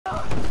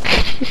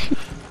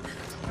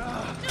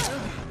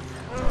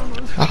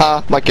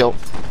Haha, my kill.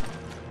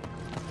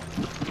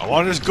 I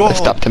want his gold! I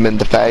stabbed him in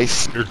the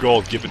face. Your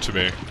gold, give it to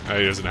me. Oh,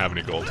 he doesn't have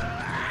any gold.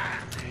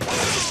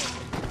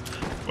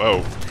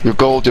 Whoa. Your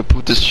gold, you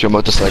put this your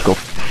motorcycle.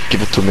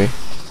 Give it to me.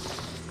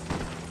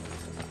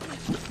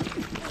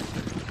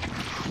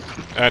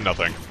 And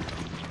nothing.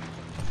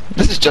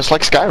 This is just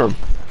like Skyrim.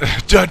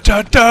 Da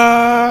da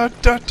da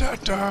da da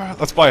da.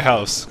 Let's buy a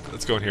house.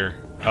 Let's go in here.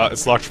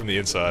 It's locked from the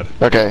inside.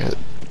 Okay.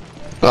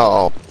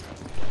 Oh.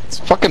 It's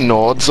fucking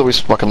Nords always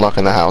fucking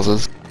locking the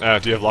houses. Do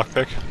you have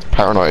lockpick?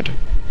 Paranoid.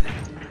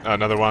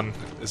 Another one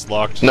is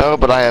locked. No,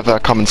 but I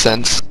have common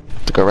sense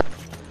to go right.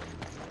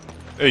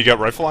 Hey, you got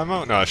rifle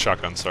ammo? No,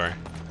 shotgun, sorry.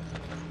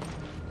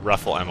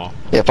 Rifle ammo.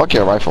 Yeah, fuck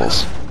your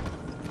rifles.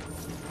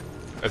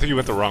 I think you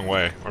went the wrong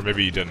way. Or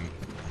maybe you didn't.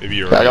 Maybe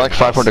you were I got like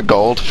 500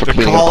 gold for the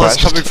completing call the is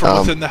quest. coming from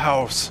within the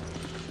house.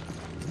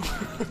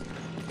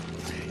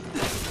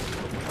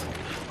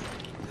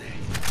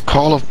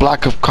 Call of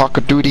Black of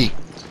Cockadoodie.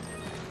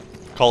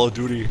 Call of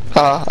Duty.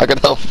 I got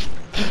help.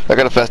 I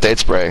got a first aid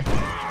spray.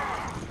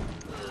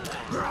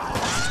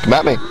 Come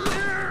at me.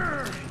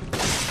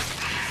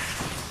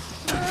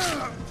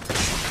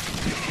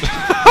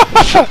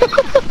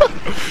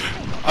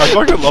 I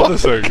fucking love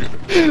this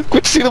thing.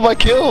 Quit stealing my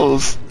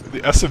kills.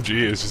 The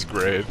SMG is just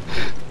great.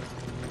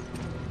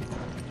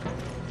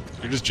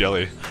 You're just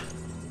jelly.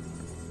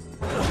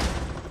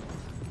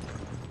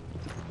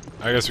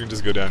 I guess we can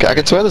just go down. Okay, I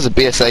can swear there's a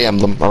BSA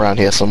emblem around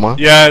here somewhere.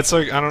 Yeah, it's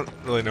like I don't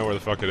really know where the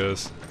fuck it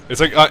is. It's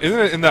like isn't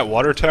it in that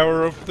water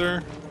tower over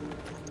there?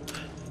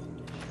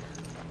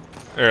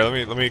 Here,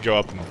 let me go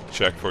up and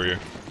check for you.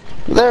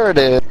 There it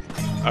is.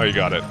 Oh, you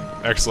got it.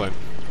 Excellent.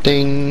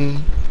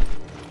 Ding.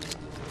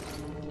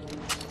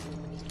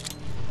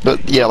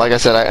 But yeah, like I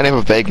said, I have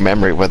a vague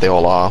memory where they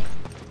all are.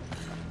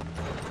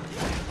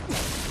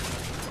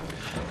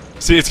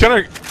 See, it's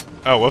kind of.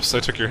 Oh, whoops! I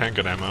took your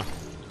handgun ammo.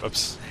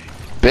 Oops.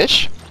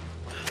 Bitch?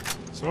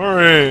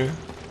 Sorry.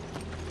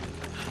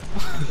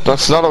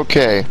 That's not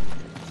okay.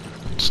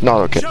 It's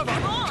not okay. Sheva,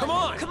 come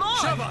on! Come on!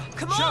 Sheva,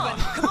 come on!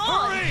 Come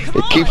on!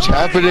 It keeps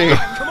happening.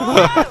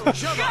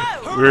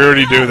 We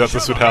already knew that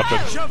this would happen.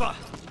 Sheva!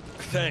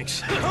 Thanks.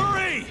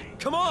 Hurry!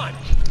 Come on!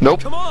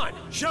 Nope. Come on!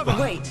 Sheva!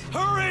 Wait.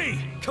 Hurry!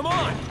 Come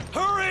on!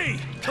 Hurry!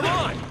 Come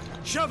on!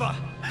 Sheva!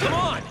 Come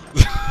on!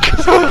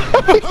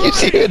 You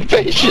seem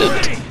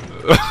impatient.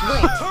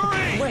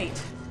 Hurry!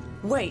 Wait.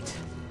 Wait.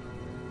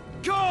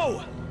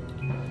 Go!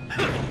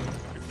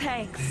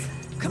 Thanks.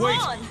 Come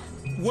on!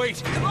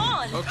 Wait! Come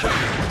on. Okay.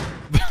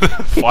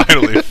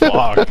 Finally,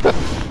 fuck.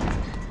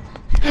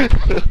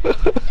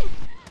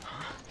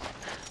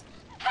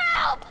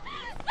 Help!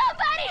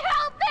 Somebody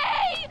help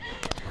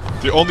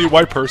me! The only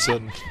white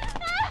person.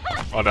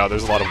 Oh no,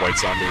 there's a lot of white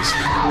zombies.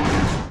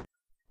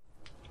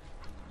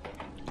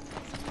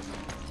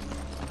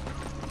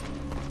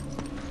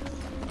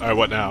 Alright,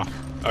 what now?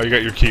 Oh, you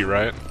got your key,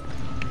 right?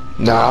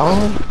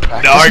 Now,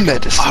 practice No,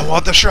 medicine. I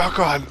want the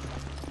shotgun!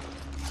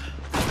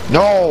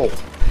 No!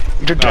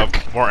 Eat a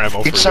dick. More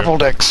ammo for Eat several you.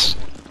 dicks.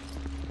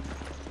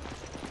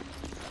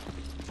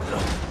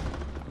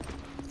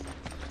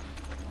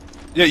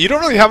 Yeah, you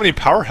don't really have any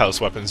powerhouse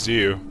weapons, do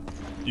you?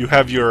 You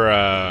have your,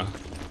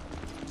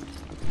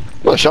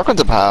 Well,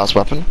 shotgun's a powerhouse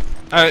weapon.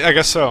 I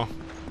guess so.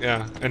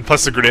 Yeah, and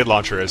plus the grenade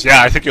launcher is.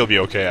 Yeah, I think you'll be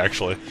okay,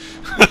 actually.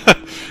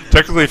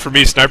 Technically, for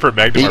me, Sniper and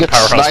Magnum You are get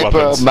powerhouse sniper,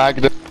 weapons.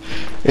 magnum.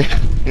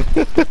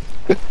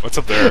 What's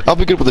up there? I'll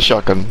be good with a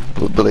shotgun,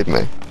 believe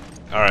me.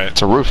 Alright.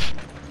 It's a roof.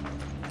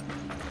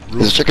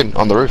 There's a chicken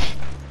on the roof.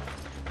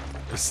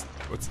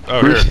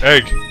 Oh, here.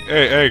 Egg.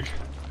 Hey, egg.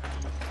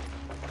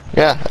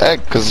 Yeah,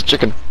 egg, because it's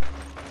chicken.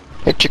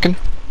 Hey, chicken.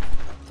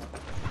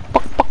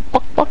 Buck, buck,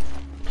 buck, buck.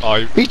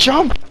 Oh, He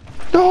jumped!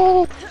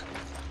 No!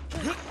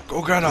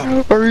 go get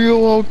him. Are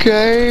you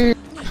okay?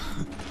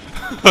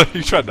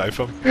 You tried to knife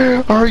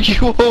him. Are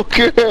you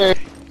okay?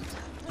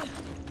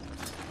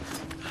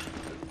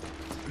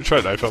 You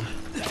tried to knife him.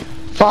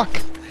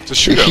 Fuck.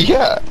 Just shoot him.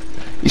 Yeah.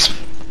 He's...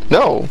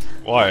 No.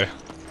 Why?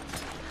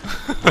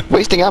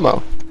 Wasting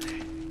ammo.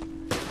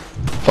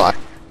 Fuck.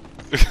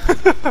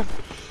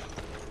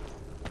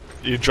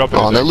 You drop it.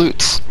 Oh, in no there.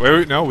 loots.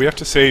 Wait, no, we have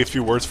to say a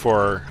few words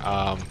for,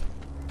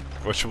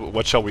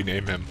 what shall we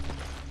name him?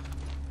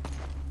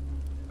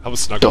 How about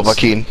Snuggles?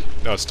 Dovahkiin.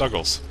 No,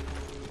 Snuggles.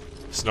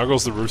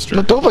 Snuggles the rooster.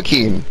 No,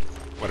 Dovahkiin.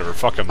 Whatever,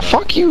 fuck him then.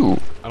 Fuck you.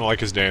 I don't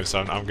like his name, so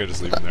I'm gonna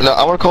just leave him there. No,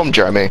 I want to call him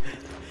Jeremy.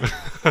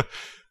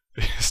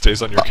 He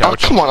stays on your Oh,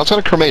 couch. come on, I was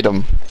gonna cremate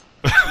him.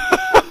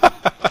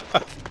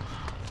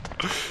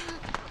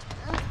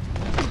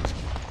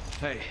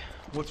 Hey,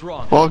 what's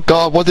wrong? Oh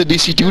god, what did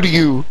DC do to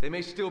you? They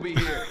may still be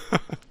here.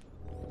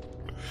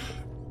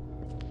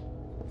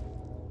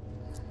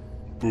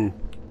 Boo. Are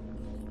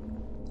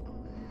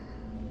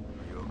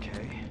you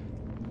okay?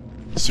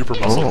 Super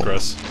muscle, Oh.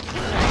 Chris.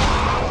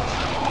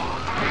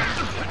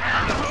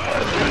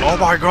 Oh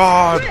my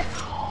god!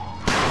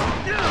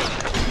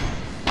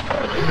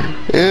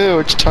 Ew,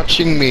 it's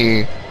touching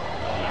me.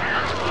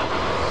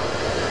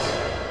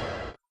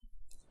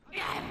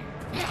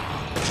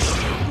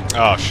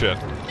 Oh shit.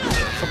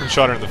 Fucking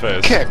shot her in the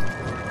face. Kick.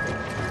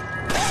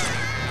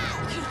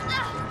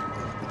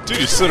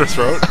 Dude, you slit her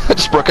throat. I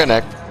just broke her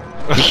neck.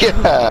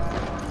 Yeah.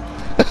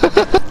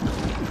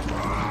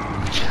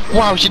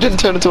 Wow, she didn't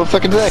turn into a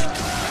fucking neck.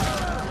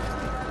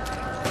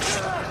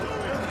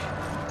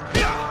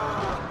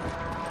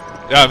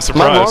 Yeah, I'm Am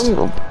surprised. I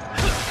wrong?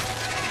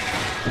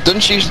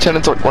 Didn't she usually turn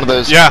into like one of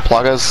those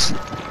pluggers?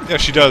 Yeah,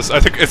 she does. I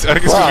think it's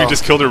because Wow. we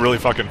just killed her really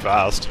fucking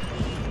fast.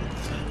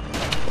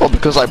 Well,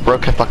 because I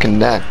broke her fucking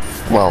neck.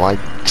 Well, I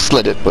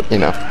slit it, but you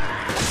know.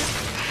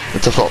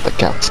 It's a thought that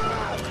counts.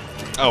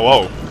 Oh,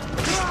 whoa.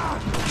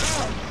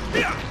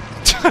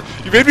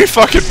 You made me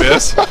fucking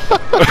miss.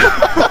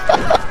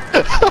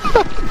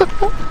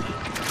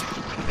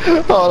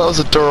 Oh, that was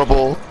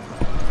adorable.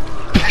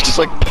 Just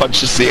like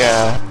punches the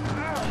air.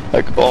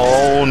 Like,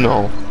 oh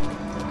no.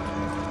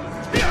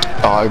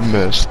 I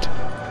missed.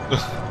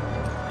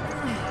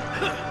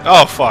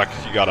 Oh, fuck.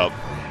 You got up.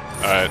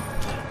 Alright.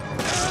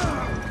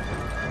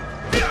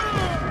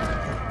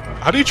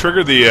 How do you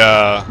trigger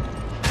the,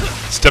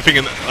 stepping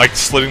in, like,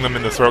 slitting them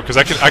in the throat? Because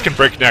I can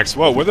break necks.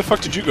 Whoa, where the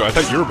fuck did you go? I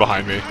thought you were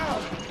behind me.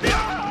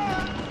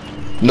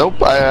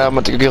 Nope, I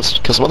went to kill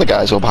some other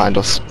guys who were behind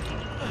us.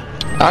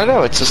 I don't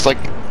know, it's just like,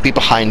 be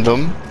behind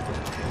them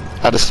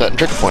at a certain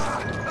trigger point.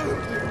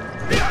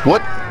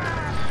 What?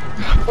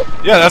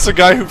 Yeah, that's the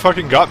guy who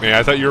fucking got me.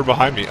 I thought you were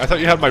behind me. I thought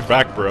you had my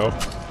back, bro.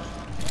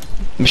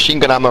 Machine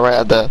gun ammo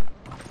right there.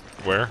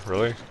 Where?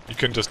 Really? You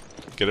couldn't just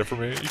get it for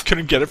me? You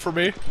couldn't get it for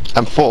me?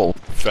 I'm full.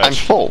 Fetch. I'm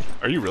full.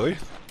 Are you really?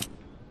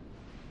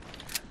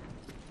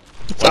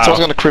 That's why I was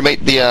gonna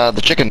cremate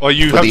the chicken. Well,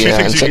 you with have the, two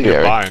things you can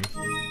incendiary. combine.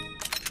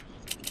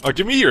 Oh,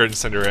 give me your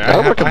incendiary. I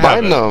don't want to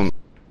combine them.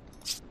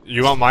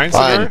 You want my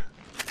incendiary?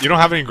 You don't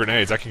have any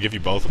grenades. I can give you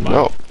both of mine.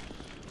 No.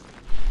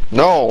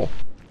 No.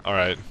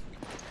 Alright.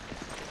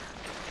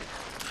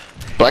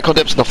 But I call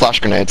dibs on the flash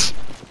grenades.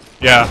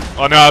 Yeah.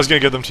 Oh no, I was gonna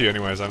give them to you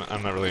anyways.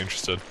 I'm not really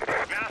interested.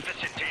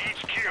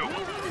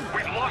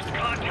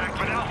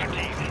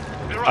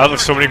 I have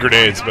so many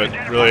grenades, but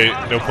really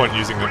no point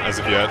using them as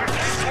of yet.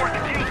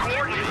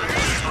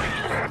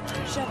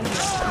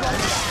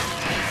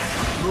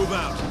 Move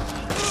out.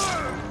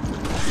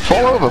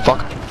 Fall over,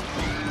 fuck.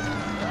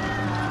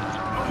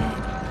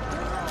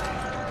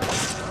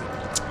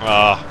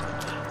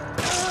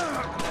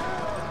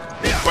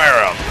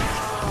 Fire up!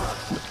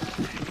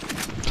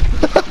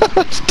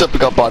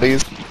 Stepping up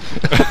bodies.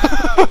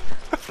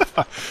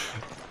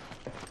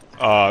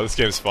 This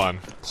game's fun.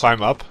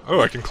 Climb up? Oh,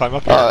 I can climb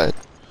up here. I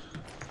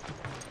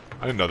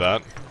didn't know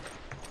that.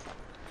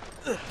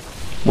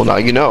 Well, now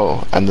you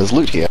know, and there's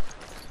loot here.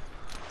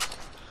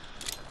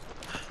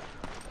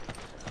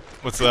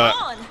 What's that?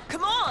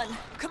 Come on!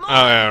 Come on!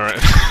 Oh, yeah, right.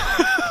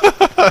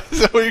 Is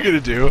that what you're gonna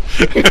do?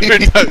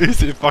 Every time you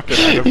see a fucking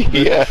item.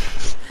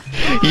 Yes.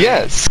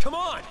 Yes. Come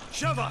on!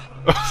 Sheva!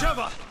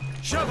 Sheva!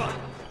 Sheva!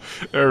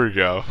 There we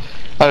go.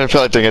 I didn't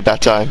feel like doing it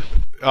that time.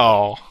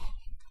 Oh.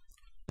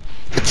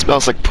 It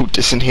smells like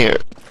pootis in here.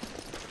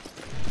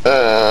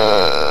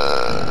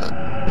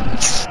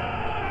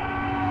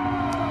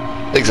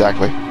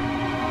 Exactly.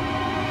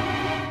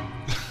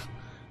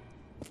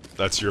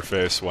 That's your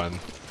face when...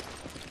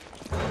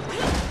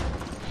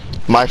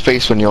 My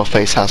face when your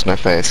face has no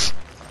face.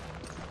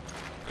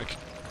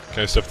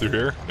 Can I step through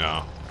here?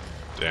 No.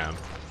 Damn.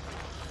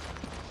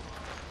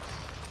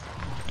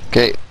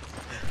 Okay.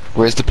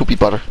 Where's the poopy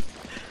butter?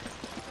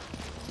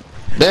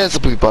 There's the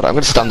poopy butter. I'm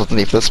gonna stand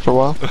underneath this for a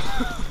while.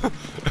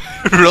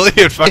 Really?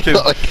 It fucking...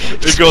 Like,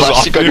 it goes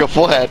off on your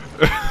forehead.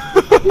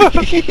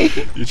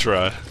 You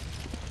try.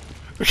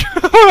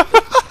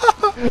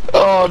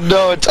 Oh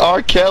no, it's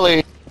R.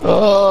 Kelly.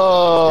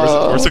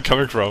 Oh. Where's it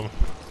coming from?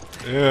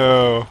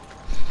 Ew.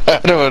 I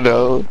don't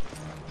know.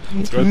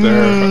 It's right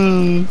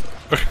there.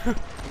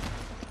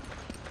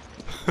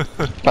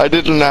 I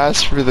didn't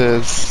ask for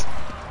this.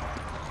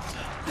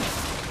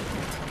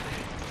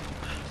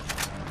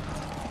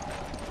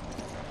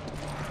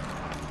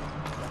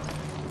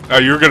 Oh,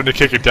 you were gonna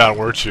kick it down,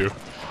 weren't you?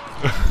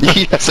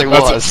 Yes, I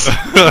was.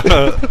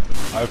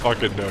 I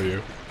fucking know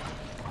you.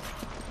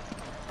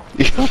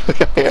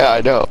 Yeah,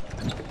 I know.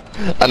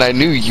 And I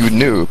knew you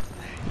knew.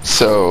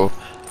 So,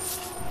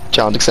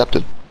 challenge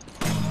accepted.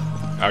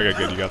 Okay,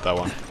 good, you got that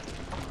one.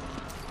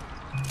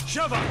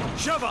 Sheva!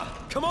 Sheva!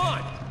 Come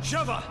on!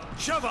 Sheva!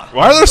 Sheva!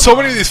 Why are there so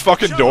many of these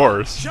fucking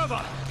doors?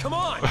 Sheva! Come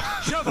on!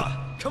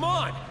 Sheva! Come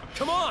on!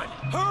 Come on!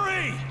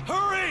 Hurry!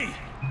 Hurry!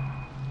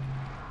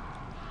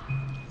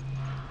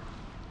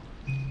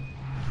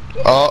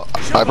 Oh,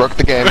 I broke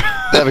the game.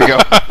 There we go.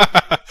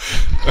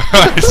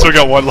 I still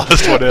got one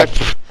last one in.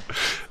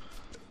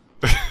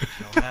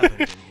 What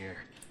happened in here?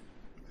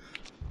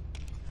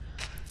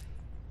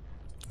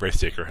 Wraith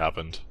Taker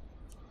happened.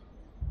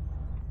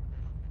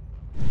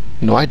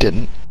 No, I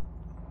didn't.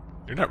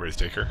 You're not Wraith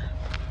Taker.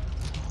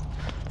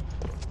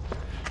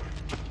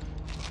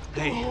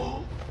 Hey,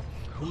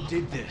 who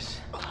did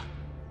this?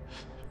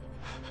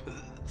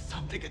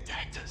 Something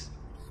attacked us.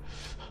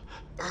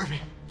 Irving.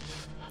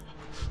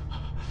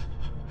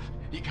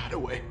 He got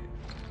away.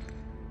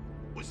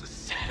 It was a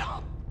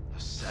setup. A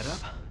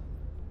setup?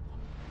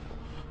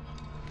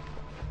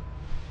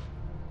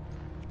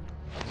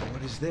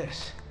 What is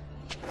this?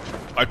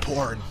 My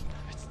porn.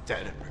 It's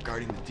dead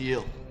regarding the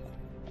deal.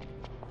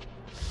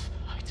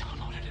 I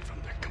downloaded it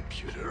from their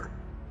computer.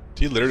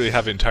 Do you literally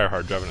have an entire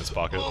hard drive in his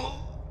pocket? Oh,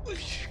 you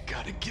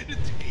gotta get it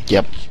to HQ.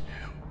 Yep.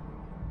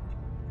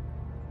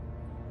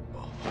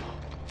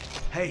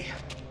 Hey.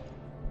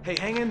 Hey,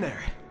 hang in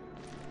there.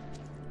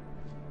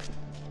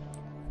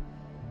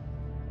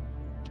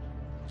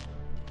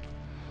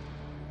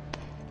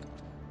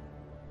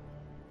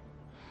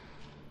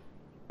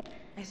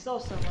 I saw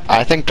someone.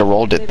 I think the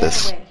roll They did ran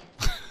this. away.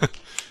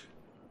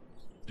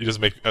 He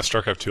doesn't make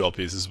Struck have 2 LPs,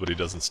 this is what he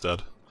does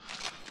instead.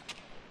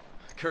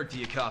 Kirk, do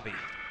you copy?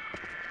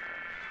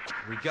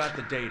 We got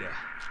the data,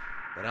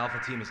 but Alpha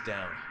Team is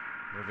down.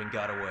 Irving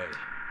got away.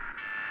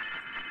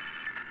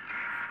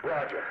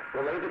 Roger.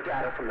 Relay the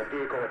data from the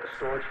vehicle at the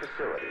storage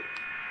facility.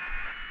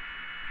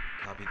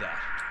 Copy that.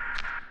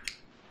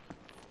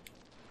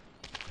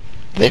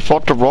 They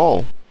fought the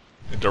roll.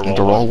 And And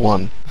the roll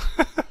won.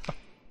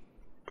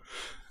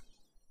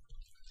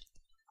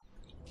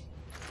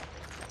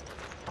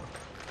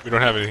 We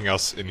don't have anything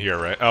else in here,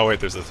 right? Oh wait,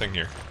 there's a thing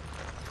here.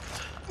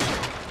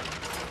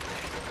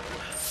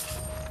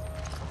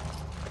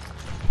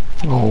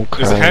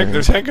 Okay.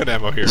 There's handgun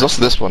ammo here. There's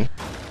also this one.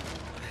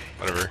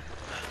 Whatever.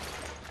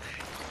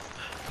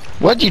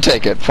 Why'd you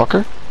take it,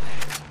 fucker?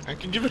 I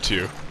can give it to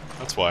you.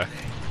 That's why.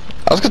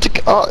 I was gonna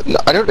take. Oh, no,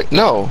 I don't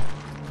know.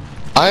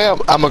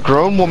 I'm a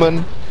grown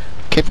woman,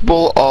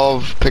 capable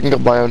of picking up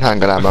my own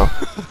handgun ammo.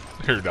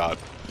 You're not.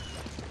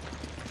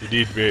 You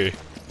need me.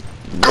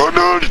 Go,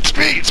 no, it's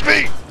me, it's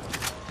me.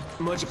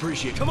 Much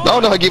appreciated. Come on! No,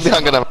 no, give me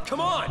handgun ammo. Come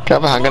on! Can I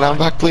have a handgun ammo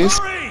back, please?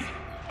 Hurry!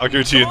 I'll give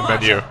it to you in the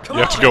menu. Come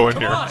You have to on, go in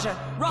come here. on. Roger,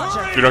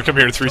 Roger. If you don't come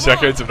here in 3 Come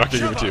seconds, on. I'm not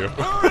gonna give it to you.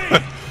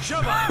 Hurry!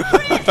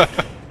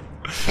 Sheva!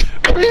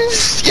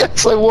 Please,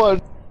 yes, I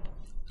won.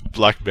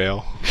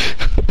 Blackmail.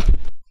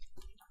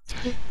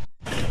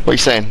 What are you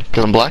saying?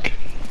 Because I'm black?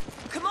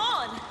 Come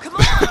on! Come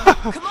on!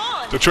 Come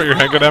on! Don't you want your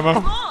handgun ammo?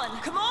 Come on!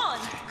 Come on!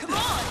 Come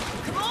on!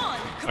 Come on!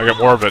 I got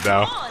more of it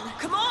now.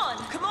 Come on!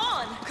 Come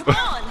on! Come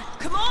on!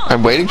 Come on!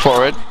 I'm waiting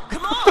for it.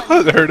 Come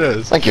on! There it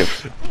is. Thank you.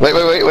 Wait.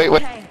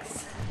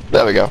 Thanks.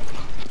 There we go.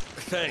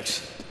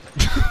 Thanks.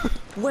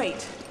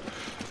 Wait.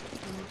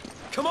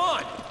 Come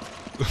on!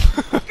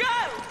 Go!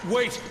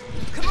 Wait!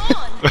 Come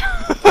on!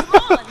 Come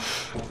on!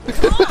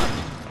 Come on!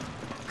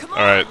 Come on!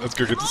 Alright, let's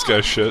go get this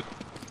guy's shit.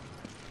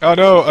 Oh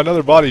no,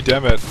 another body,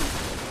 damn it.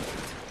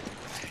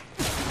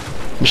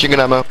 Machine gun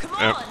ammo. Come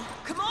Yep. on!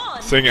 Come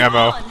on! Sing Come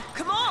ammo. on!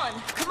 Come on!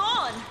 Come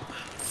on!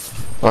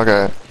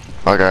 Okay.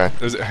 Okay.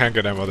 There's a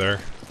handgun ammo there.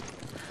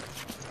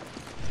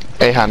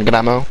 A handgun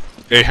ammo.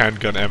 A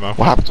handgun ammo.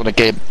 What happens when a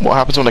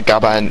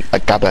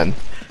gaban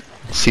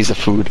sees a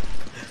food?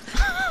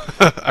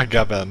 I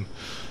got Ben.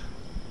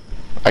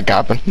 A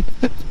gaban.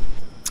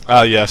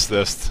 Ah yes,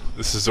 this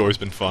has always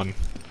been fun.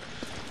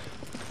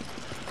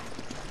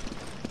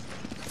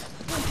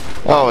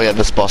 Oh yeah,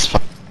 this boss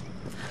fight.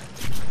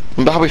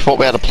 Remember how we thought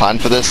we had a plan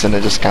for this and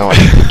it just kind of like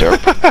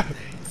derp?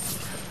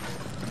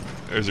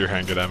 There's your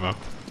handgun ammo.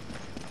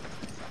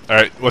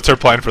 Alright, what's our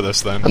plan for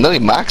this then? And then he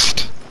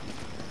maxed.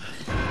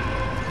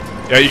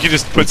 Yeah, you can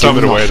just put some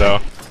of it away though.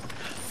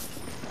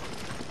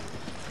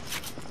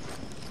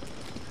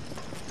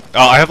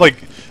 Oh, I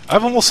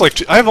have almost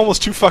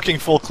 2 fucking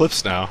full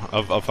clips now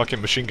of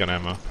fucking machine gun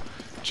ammo.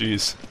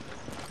 Jeez.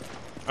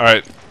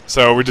 Alright,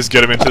 so we just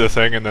get him into the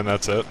thing and then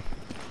that's it.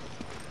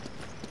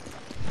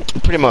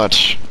 Pretty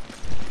much.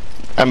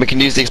 And we can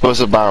use the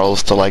explosive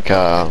barrels to like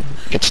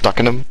get stuck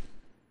in them.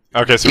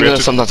 Okay, so Even we though have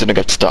to sometimes they don't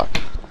get stuck.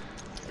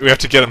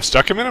 get him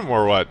stuck in him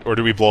or what? Or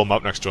do we blow him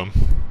up next to him?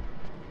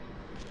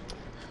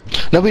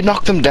 No, we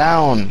knock them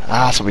down.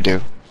 Ah, that's what we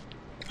do.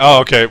 Oh,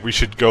 okay, we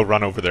should go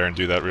run over there and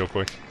do that real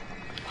quick.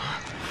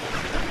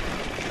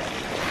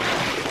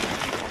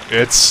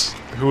 It's...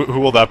 who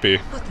will that be?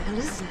 What the hell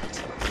is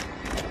that?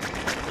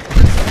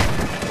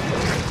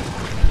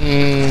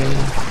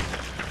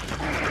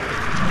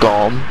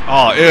 Gone.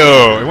 Oh,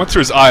 ew, it went through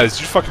his eyes.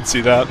 Did you fucking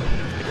see that?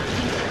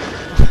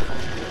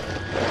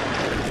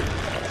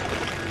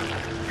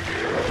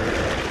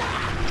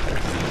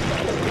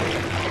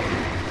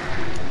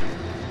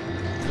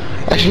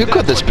 Actually, who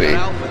could this be?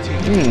 Alpha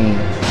Team.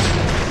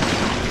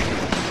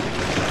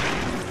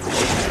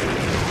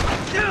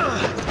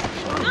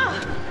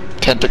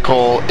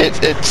 Tentacle. It's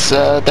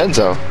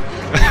Denzo.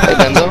 Hey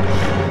Denzo.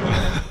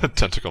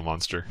 Tentacle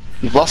monster.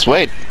 You've lost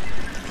weight.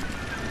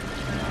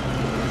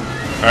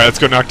 Alright, let's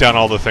go knock down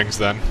all the things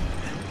then.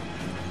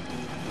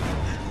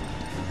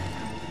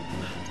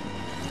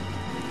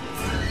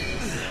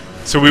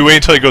 So we wait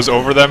until he goes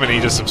over them and he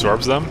just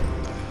absorbs them?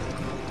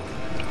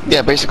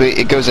 Yeah, basically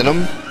it goes in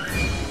them,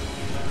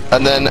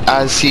 and then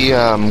as he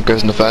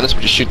goes in the furnace,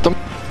 we just shoot them.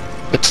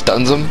 It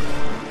stuns them,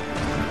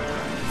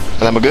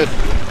 and then we're good.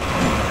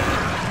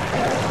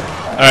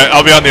 Alright,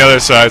 I'll be on the other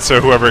side, so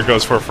whoever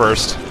goes for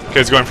first. Okay,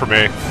 he's going for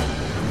me.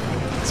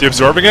 Is he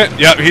absorbing it?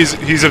 Yeah,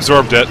 he's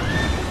absorbed it.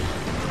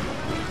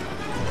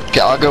 Okay,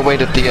 I'll go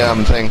wait at the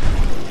thing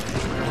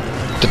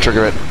to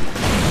trigger it.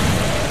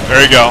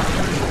 There you go.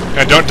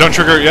 And don't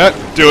trigger it yet.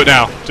 Do it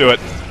now. Do it.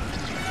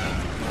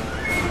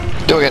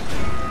 Doing it.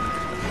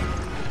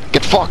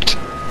 Get fucked!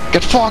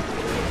 Get fucked!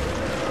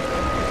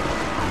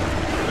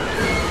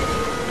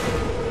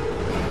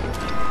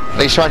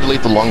 He's trying to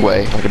leave the long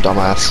way, like a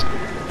dumbass.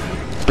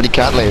 But he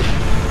can't leave.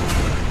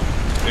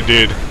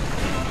 Indeed.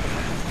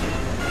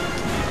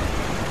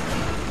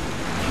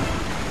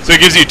 So it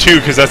gives you 2,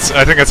 because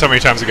I think that's how many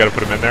times you gotta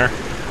put him in there.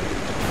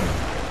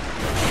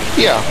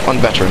 Yeah, on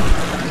veteran.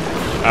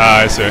 Ah,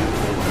 I see.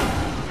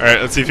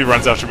 Alright, let's see if he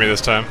runs after me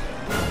this time.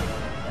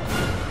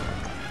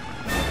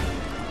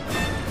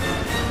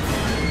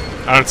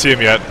 I don't see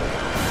him yet.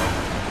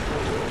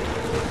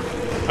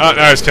 Oh,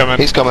 now he's coming.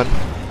 He's coming.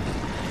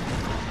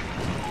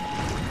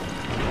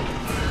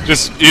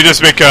 You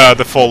just make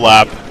the full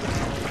lap.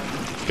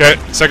 Okay,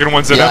 second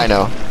one's in him. Yeah, I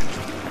know.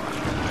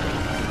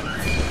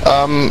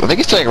 I think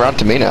he's turning around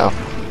to me now.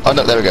 Oh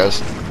no, there he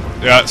goes.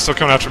 Yeah, it's still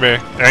coming after me.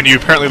 And you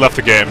apparently left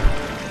the game.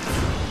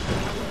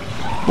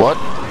 What?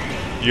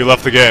 You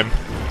left the game.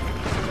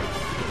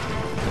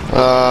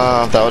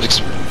 That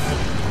was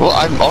well,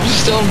 I'm obviously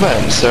still in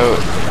bed, so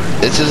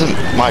this isn't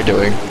my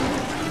doing.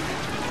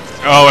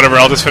 Oh, whatever,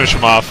 I'll just finish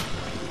him off.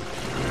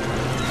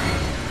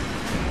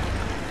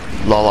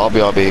 Lol,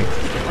 RB.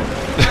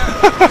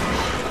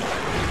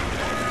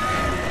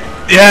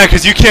 Yeah,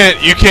 because you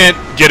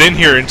can't get in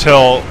here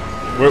until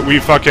we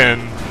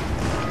fucking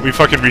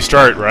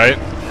restart, right?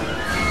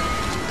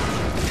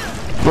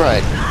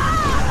 Right.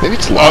 Maybe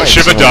it's Oh, live.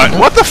 Sheva died.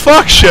 What the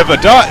fuck, Sheva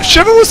died?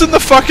 Sheva was in the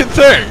fucking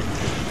thing.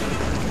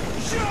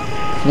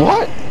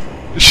 What?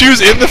 She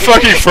was in the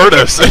fucking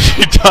furnace and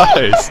she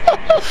dies.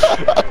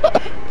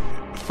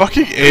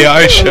 Fucking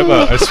AI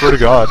Sheva, I swear to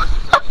God.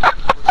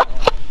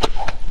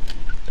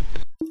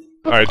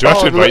 Alright, do I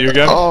have to invite you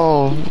again?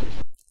 Oh.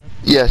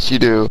 Yes, you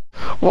do.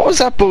 What was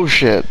that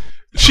bullshit?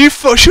 She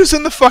was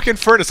in the fucking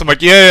furnace. I'm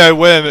like, yeah, I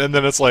win, and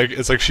then it's like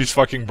she's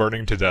fucking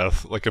burning to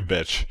death like a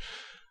bitch.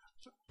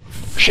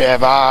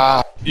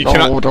 Sheva. You No,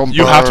 cannot. don't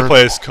You have to burn.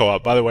 play as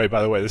co-op. By the way,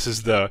 this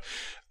is the.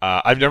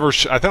 I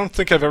don't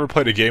think I've ever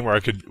played a game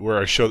where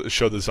I show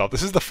this off.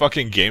 This is the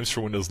fucking Games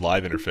for Windows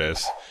Live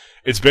interface.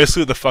 It's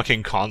basically the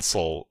fucking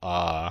console.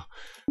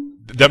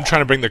 Them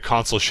trying to bring the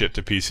console shit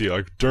to PC.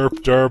 Like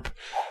derp.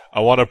 I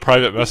want to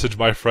private message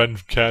my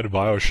friend Ken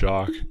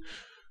Bioshock.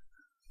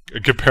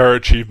 And compare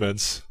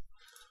achievements.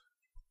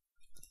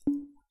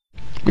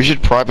 We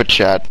should private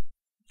chat.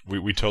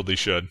 We totally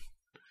should.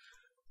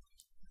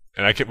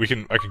 And I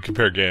can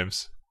compare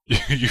games.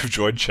 You've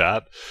joined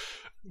chat.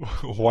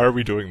 Why are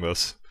we doing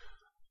this?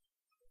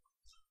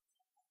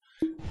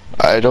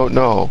 I don't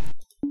know.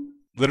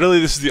 Literally,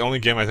 this is the only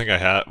game I think I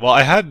had. Well,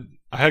 I had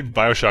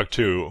BioShock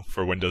 2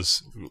 for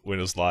Windows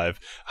Live.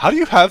 How do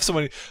you have so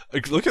many?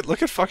 Like, look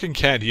at fucking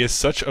Ken. He is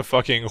such a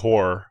fucking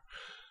whore.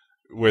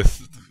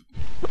 With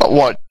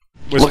What?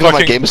 with Look at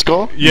my game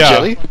score? Yeah.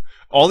 Jelly?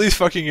 All these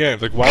fucking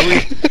games. Like,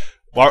 why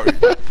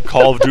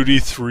Call of Duty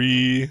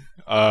 3,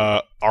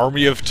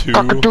 Army of 2.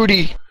 Call of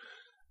Duty.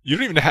 You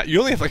don't even have. You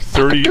only have like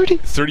Call of Duty.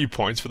 30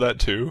 points for that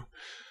too.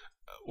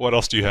 What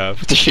else do you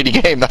have? It's a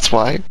shitty game, that's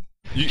why.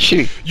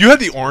 Shitty. You had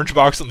the orange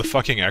box on the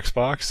fucking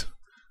Xbox?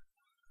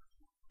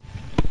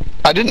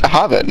 I didn't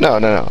have it.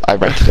 No. I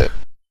rented it.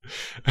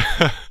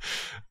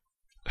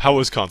 How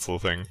was console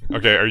thing?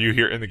 Okay, are you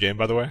here in the game,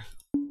 by the way?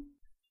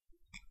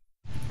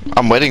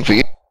 I'm waiting for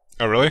you.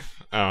 Oh, really?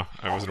 Oh,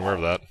 I wasn't aware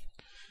of that.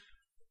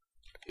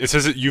 It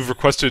says that you've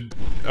requested...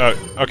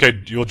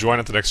 okay, you'll join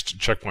at the next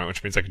checkpoint,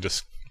 which means I can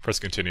just press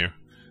continue.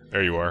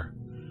 There you are.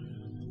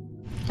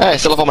 Hey, I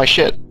still have all my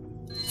shit.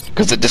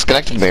 Because it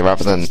disconnected me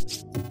rather than...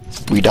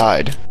 we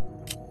died.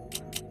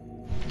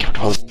 Get rid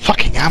of all this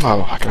fucking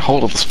ammo. I can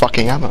hold all this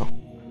fucking ammo.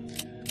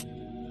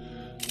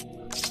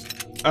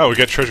 Oh, we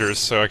get treasures,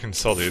 so I can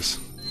sell these.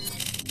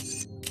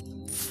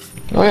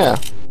 Oh yeah.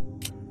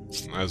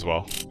 As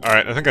well.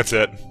 Alright, I think that's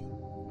it.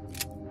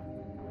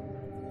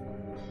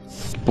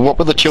 But what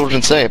will the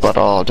children say about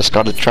our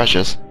discarded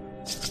treasures?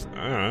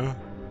 I don't know.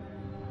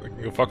 They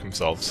can go fuck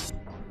themselves.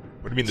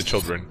 What do you mean the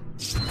children?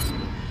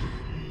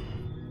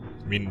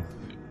 You mean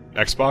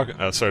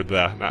Xbox? Sorry,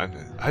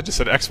 I just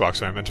said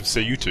Xbox when I meant to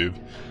say YouTube.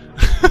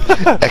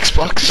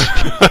 Xbox?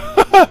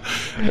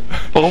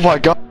 Oh my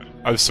god.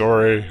 I'm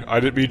sorry. I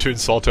didn't mean to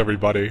insult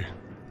everybody.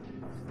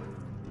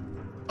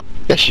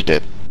 Yes, you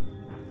did.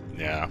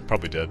 Yeah,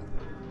 probably did.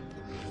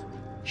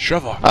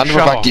 Sheva! And for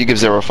the fact that you give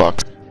zero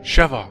fucks.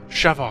 Sheva!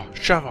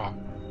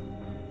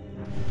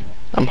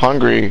 I'm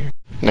hungry,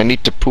 and I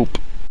need to poop.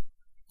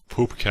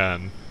 Poop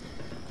can.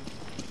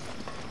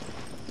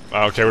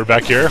 Okay, we're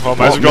back here. Well,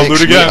 might as What well go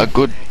makes loot me again. a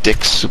good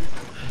dick soup?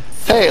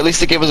 Hey, at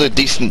least they gave us a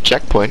decent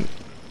checkpoint.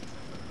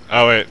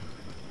 Oh wait,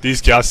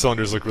 these gas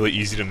cylinders look really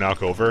easy to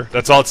knock over.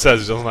 That's all it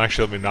says. It doesn't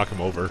actually let me knock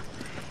them over.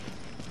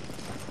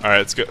 All right,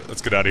 let's get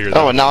out of here. Then.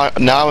 Oh, and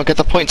now I get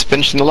the points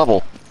finishing the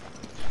level.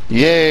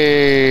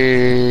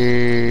 Yay!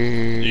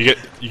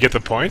 You get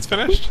the points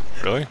finished?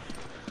 Really?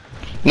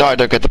 No, I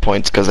don't get the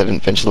points because I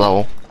didn't finish the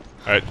level.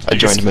 All right, I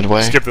joined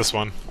midway. Skip this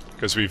one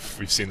because we've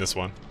seen this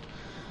one.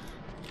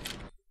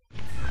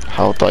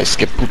 How do I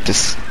skip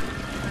this?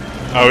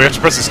 Oh, we have to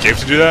press escape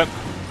to do that?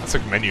 That's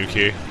like menu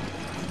key.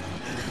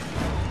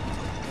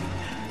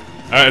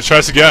 Alright, let's try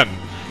this again.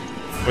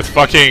 With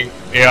fucking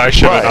AI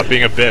Sheva Right. not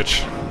being a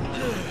bitch.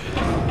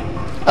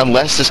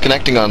 Unless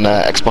disconnecting on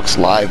Xbox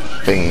Live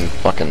thing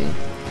fucking...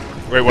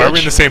 Wait, why are we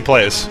in the same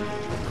place?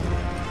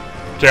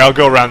 Okay, I'll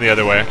go around the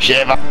other way.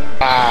 Sheva!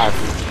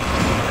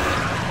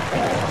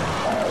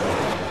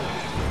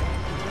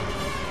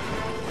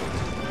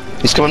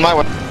 He's coming my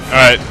way.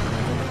 Alright.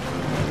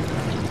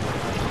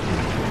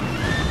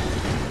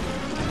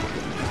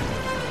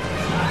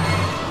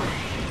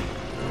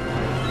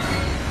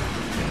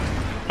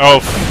 Oh,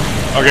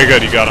 okay,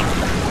 good, you got him.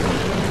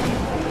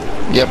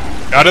 Yep.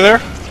 Out of there?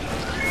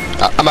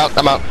 I'm out,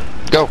 I'm out.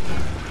 Go.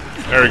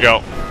 There we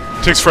go.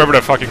 Takes forever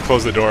to fucking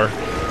close the door.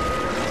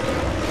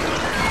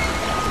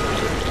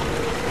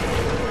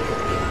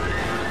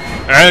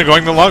 And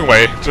going the long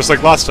way, just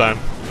like last time.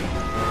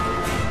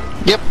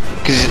 Yep,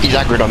 because he's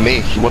aggroed on me.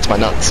 He wants my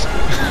nuts.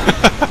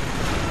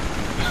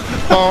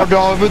 Oh, no,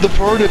 I'm in the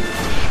furnace.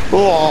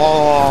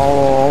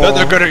 Oh,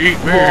 They're gonna eat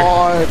me.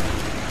 God.